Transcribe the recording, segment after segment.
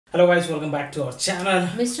Hello guys, welcome back to our channel.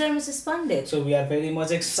 Mr. and Mrs. Pandit. So we are very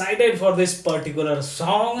much excited for this particular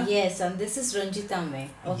song. Yes, and this is Ranjithame.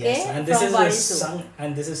 Okay. Yes, and this from is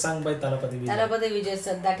Varisu. sung by Thalapathy Vijay. Thalapathy Vijay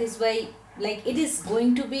sir. That is why it is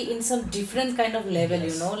going to be in some different kind of level,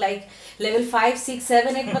 Yes. like level 5, 6,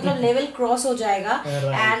 7, 8 मतलब level cross हो जाएगा.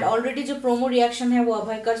 Right. And already जो promo reaction है वो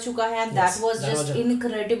अभय कर चुका है and Yes, that was that just was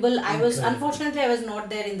incredible. Unfortunately I was not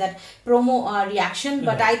there in that promo reaction,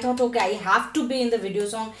 but I thought okay I have to be in the video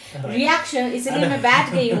song reaction. इसलिए मैं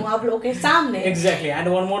बैठ गई हूँ आप लोगों के सामने. Exactly,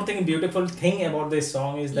 and one more thing, beautiful thing about this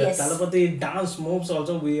song is that Thalapathy dance moves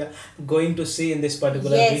also we are going to see in this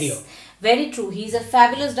particular video. Very true. He's a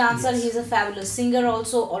fabulous dancer. He's a fabulous singer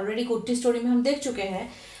also. Already Kutti story में हम देख चुके हैं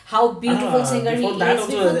how beautiful singer he is. Before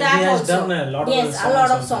that he has also done a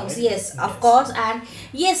lot of songs. Yes, of course. And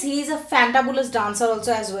yes, he is a fantabulous dancer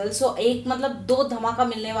also as well. So एक मतलब दो धमाका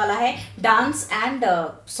मिलने वाला है, dance and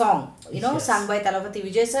song. Sung by Thalapathy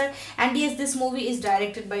Vijay sir. And yes, this movie is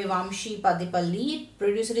directed by Vamshi Paidipally.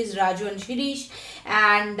 Producer is Raju and Shirish.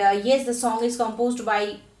 And yes, the song is composed by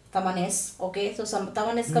Thaman S. Okay, so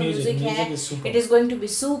Thaman S का music है. It is going to be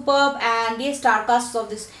superb. And yes, star casts of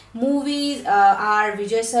this movies are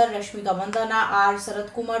Vijay sir, Rashmika, Mandanna, are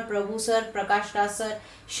Sarathkumar, Prabhu sir, Prakash sir,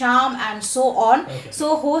 Shaam and so on. Okay.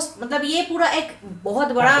 So host मतलब ये पूरा एक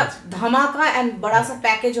बहुत बड़ा धमाका and बड़ा सा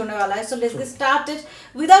package होने वाला है. So let's get started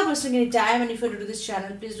without wasting any time. And if you're new to this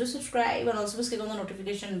channel, please do subscribe and also click on the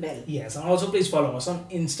notification bell. Yes, and also please follow us on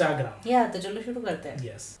Instagram. Yeah, तो चलो शुरू करते हैं.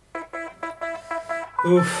 Yes.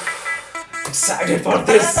 Oof, excited for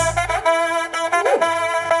this.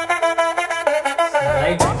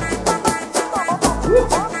 Right.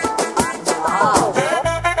 Wow.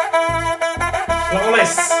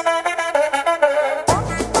 Flawless.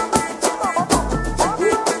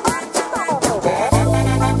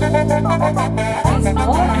 He's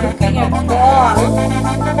not looking at all.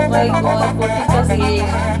 Oh my God, what is this age?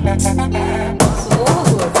 So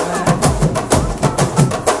good, man.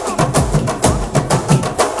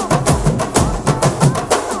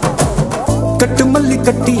 கட்டு மல்லி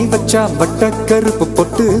கட்டி வச்சா வட்ட கருப்பு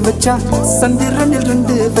பொட்டு வச்சா சந்திரனில்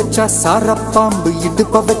ரெண்டு வச்சா சார பாம்பு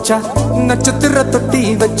இடுப்ப வச்சா நட்சத்திர தொட்டி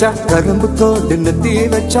வச்சா கரும்பு கோடு நெத்தி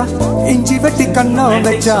வச்சா இஞ்சி வெட்டி கண்ணம்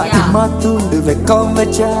வச்சா இம்மா தூண்டு வெக்கம்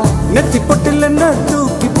வச்சா நெத்தி பொட்டுல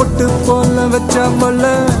தூக்கி பொட்டு போல வச்சா மல்ல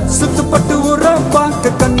சுத்து பட்டு உர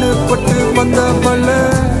பாக்க கண்ணு பொட்டு வந்த மல்ல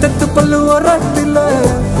தெத்து பல்லு உரத்துல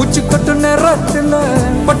உச்சி கொட்டு நேரத்துல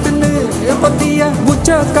பட்டுன்னு பத்திய முச்ச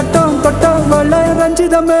கட்டம் கட்டம் வள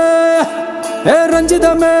ரஞ்சிதமே ஏ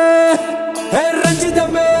ரஞ்சிதமே ஏ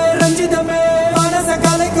ரஞ்சிதமே ரஞ்சிதமே மனச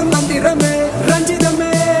கலைக்கும் மந்திரமே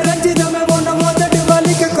ரஞ்சிதமே ரஞ்சிதமே உன்னை மோதட்டு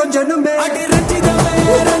வலிக்க கொஞ்சனுமே அடி ரஞ்சிதமே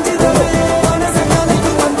ரஞ்சிதமே மனச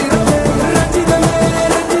கலைக்கும் மந்திரமே ரஞ்சிதமே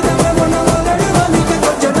ரஞ்சிதமே உன்னை மோதட்டு வலிக்க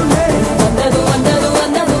கொஞ்சனுமே வந்தது வந்தது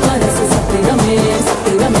வந்தது மனசு சத்திரமே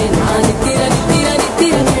சத்திரமே நான் நித்திர நித்திர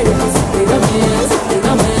நித்திர நெடுக்கு சத்திரமே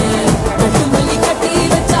சத்திரமே கட்டுமல்லி கட்டி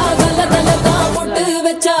வச்சா கல கல தான் பொட்டு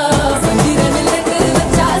வச்சா சந்திரனில் ரெண்டு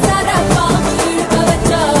வச்சா சாரா பாம்பு இழுக்க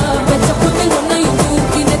வச்சா வச்ச புட்டு ஒன்னையும்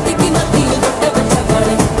தூக்கி நெத்திக்கு மத்தியில் தொட்ட வச்ச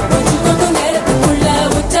வளை கொஞ்சு கொண்டு நேரத்துக்குள்ள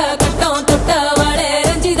உச்ச கட்டம் தொட்ட வளை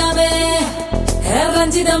ரஞ்சிதமே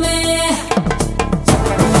ரஞ்சிதமே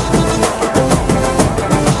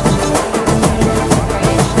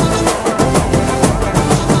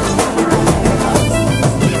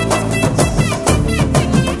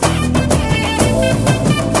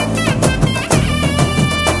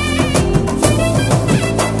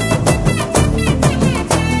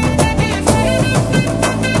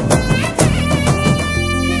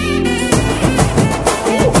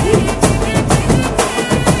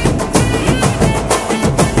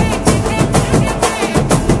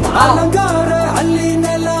அலங்கார அள்ளி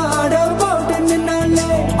நில ஆட போட்டு நின்னாலே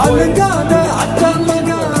அலங்கார அத்தம்மக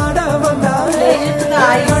ஆட வந்தாலே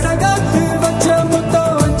கடகாத்து வச்ச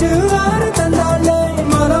முத்தம் வச்சு ஆறு தந்தாலே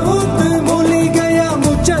மரவூத்து மூலிகையா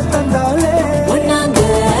முச்ச தந்தாலே ஒன்னாங்க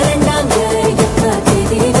ரெண்டாங்க எப்ப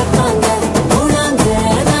தேதி வைப்பாங்க மூணாங்க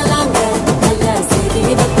நாலாங்க நல்ல செய்தி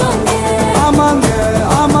வைப்பாங்க ஆமாங்க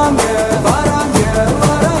ஆமாங்க வராங்க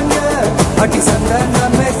வராங்க அடி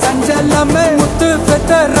சந்தனமே சஞ்சலமே முத்து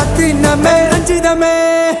பெத்த ரத்தினமே ரஞ்சிதமே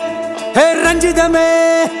ஹே ரஞ்சிதமே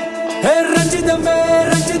ஹே ரஞ்சிதமே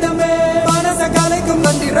ரஞ்சிதமே மனச கலைக்கும்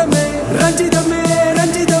மந்திரமே ரஞ்சிதமே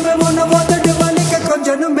ரஞ்சிதமே உன்னை ஓதட்டு வலிக்க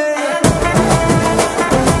கொஞ்சனுமே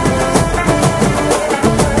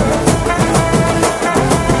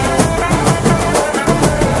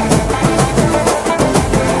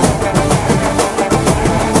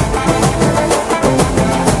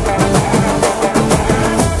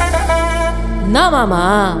நான் மாமா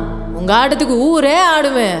உங்க ஆட்டத்துக்கு ஊரே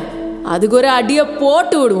ஆடுவேன். அதுக்கு ஒரு அடியை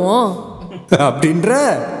போட்டு விடுவோம் அப்படின்ற.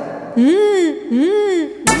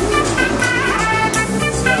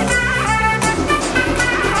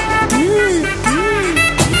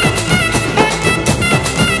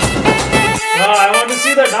 I want to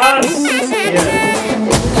see the dance.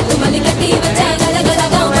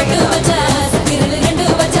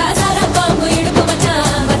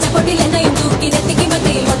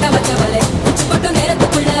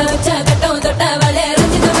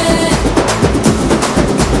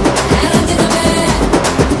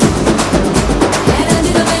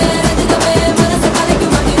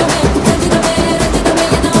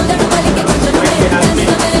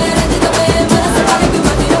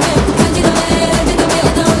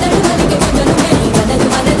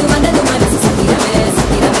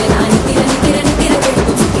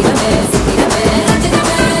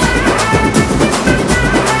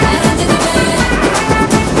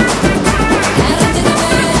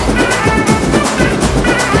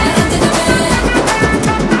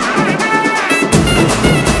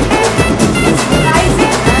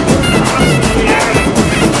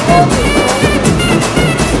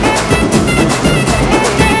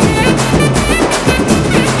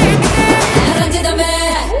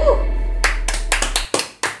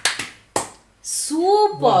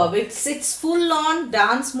 It's full on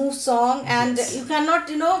dance move song, and you cannot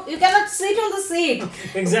sit on the seat.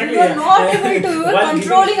 Exactly. We are not able to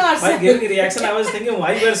controlling ourselves. While giving reaction, I was thinking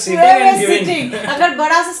why we are sitting and giving. अगर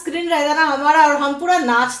बड़ा सा screen रहता ना हमारा और हम पूरा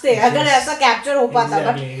नाचते अगर ऐसा कैप्चर हो पाता,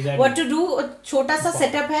 but what to do, छोटा सा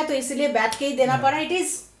सेटअप है तो इसलिए बैठ के ही देना पड़ा. It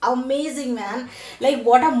is amazing, man. Like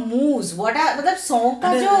what a moves, what a मतलब song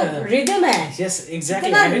का जो rhythm है. Yes, exactly.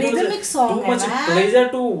 इतना rhythmic song too much pleasure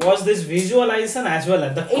to watch this visualization as well.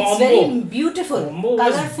 The combo. It's very beautiful,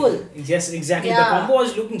 colorful. Yes, exactly. The combo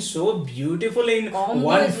was looking so beautiful in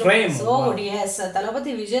one frame. So good, yes.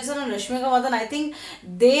 Thalapathy Vijay sir and Rashmika, I think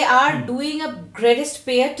they are doing a greatest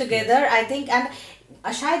pair together. I think, and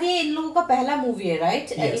शायद ये इन लोगों का पहला movie है,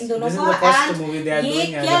 right? इन दोनों का. ये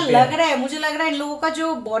क्या लग रहा है, मुझे लग रहा है इन लोगों का जो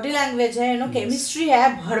बॉडी लैंग्वेज है, केमिस्ट्री है,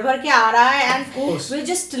 भर भर के आ रहा है, and we are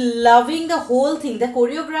just loving the whole thing. The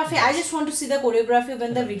choreography, I just want to see the choreography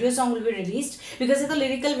when the video song will be released, because ये तो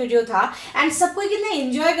लिरिकल वीडियो था एंड सब कोई कितना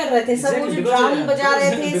एंजॉय कर रहे थे. सब वो जो ड्रम बजा रहे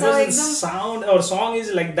थे, सब एकदम साउंड और song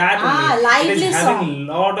is like that only. Lively song, having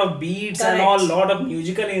lot of beats and all, lot of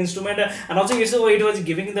musical instrument, and also it was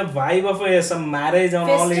giving the vibe of some marriage and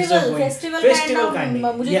all. Festival kind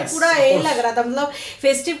of, मुझे तो पूरा यही लग रहा था, मतलब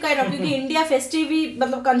festive kind of, क्योंकि India festive ही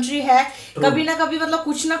मतलब कंट्री है. कभी ना कभी मतलब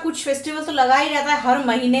कुछ ना कुछ फेस्टिवल तो लगा ही रहता है हर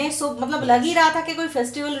महीने. सो मतलब लग ही रहा था कि कोई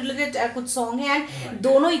फेस्टिवल रिलेटेड कुछ सॉन्ग है, एंड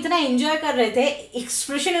दोनों इतना एंजॉय कर रहे थे.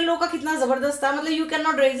 एक्सप्रेशन इन लोगों का कितना जबरदस्त था, मतलब you can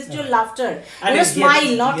not resist your laughter, your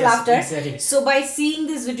smile, not laughter. So by seeing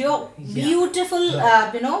this video, beautiful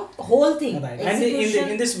whole thing. And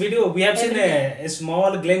in this video we have seen a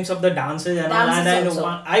small glimpse of the dances and all, and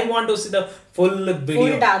I want to see the full video.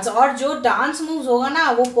 Full dance, और जो dance moves होगा ना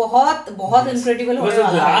वो बहुत incredible होगा.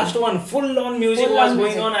 The last one, full on music was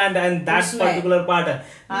going on, and that particular part,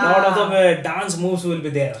 lot of the dance moves will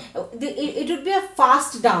be there. It would be a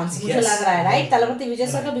fast dance, मुझे लग रहा है, right? Thalapathy Vijay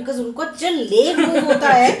sir का, because उनको जो leg move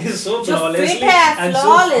होता है, so flawlessly and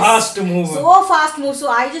so fast move. So fast move.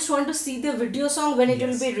 So I just want to see the video song when it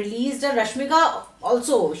will be released. And Rashmika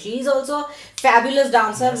also, she is also fabulous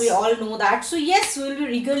dancer. We all know that. So yes, we will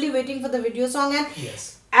be eagerly waiting for the video song. And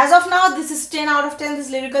as of now, this is 10 out of 10,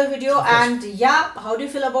 this lyrical video. And yeah, how do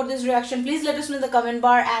you feel about this reaction? Please let us know in the comment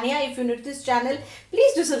bar. And yeah, if you're new to this channel,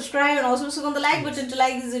 please do subscribe and also click on the like button to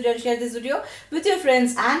like this video and share this video with your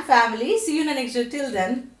friends and family. See you in the next video. Till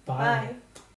then, bye.